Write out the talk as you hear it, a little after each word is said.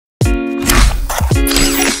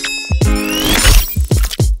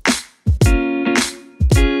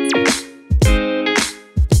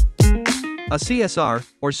A CSR,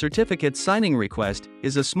 or Certificate Signing Request,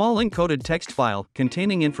 is a small encoded text file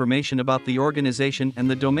containing information about the organization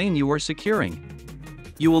and the domain you are securing.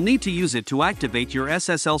 You will need to use it to activate your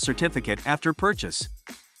SSL certificate after purchase.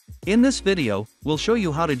 In this video, we'll show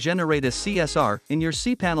you how to generate a CSR in your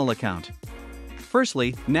cPanel account.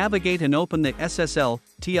 Firstly, navigate and open the SSL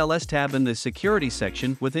TLS tab in the Security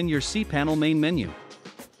section within your cPanel main menu.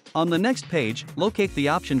 On the next page, locate the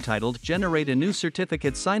option titled Generate a New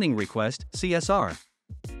Certificate Signing Request, CSR.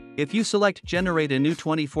 If you select Generate a New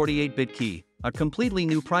 2048-bit key, a completely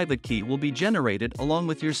new private key will be generated along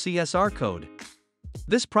with your CSR code.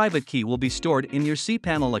 This private key will be stored in your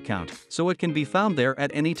cPanel account, so it can be found there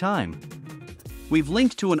at any time. We've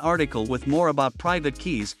linked to an article with more about private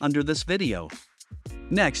keys under this video.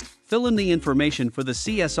 Next, fill in the information for the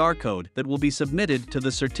CSR code that will be submitted to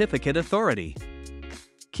the certificate authority.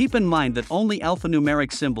 Keep in mind that only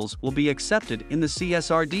alpha-numeric symbols will be accepted in the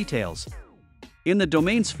CSR details. In the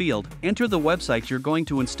Domains field, enter the website you're going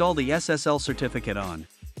to install the SSL certificate on.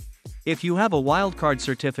 If you have a wildcard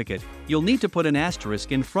certificate, you'll need to put an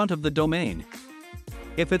asterisk in front of the domain.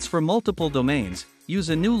 If it's for multiple domains, use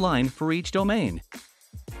a new line for each domain.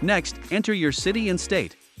 Next, enter your city and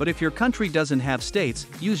state, but if your country doesn't have states,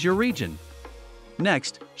 use your region.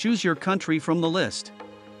 Next, choose your country from the list.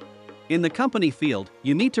 In the company field,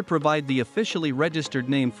 you need to provide the officially registered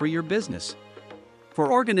name for your business.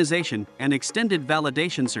 For organization and extended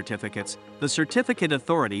validation certificates, the certificate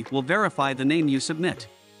authority will verify the name you submit.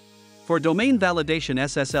 For domain validation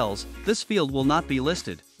SSLs, this field will not be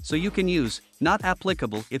listed, so you can use not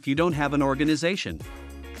applicable if you don't have an organization.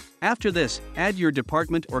 After this, add your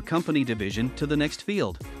department or company division to the next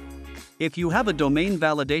field. If you have a domain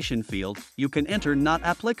validation field, you can enter not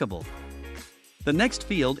applicable. The next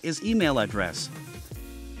field is email address.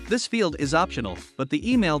 This field is optional, but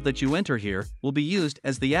the email that you enter here will be used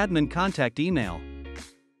as the admin contact email.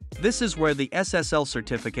 This is where the SSL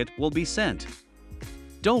certificate will be sent.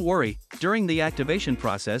 Don't worry, during the activation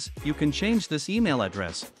process, you can change this email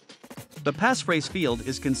address. The passphrase field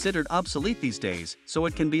is considered obsolete these days, so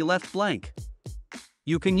it can be left blank.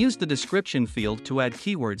 You can use the description field to add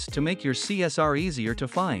keywords to make your CSR easier to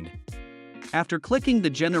find. After clicking the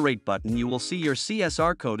Generate button, you will see your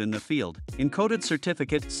CSR code in the field, Encoded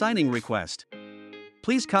Certificate Signing Request.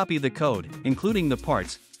 Please copy the code, including the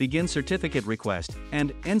parts, Begin Certificate Request,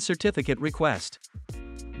 and End Certificate Request.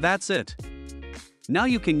 That's it. Now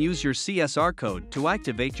you can use your CSR code to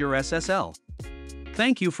activate your SSL.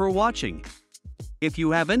 Thank you for watching. If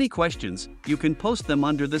you have any questions, you can post them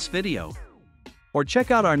under this video. Or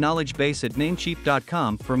check out our knowledge base at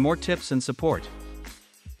namecheap.com for more tips and support.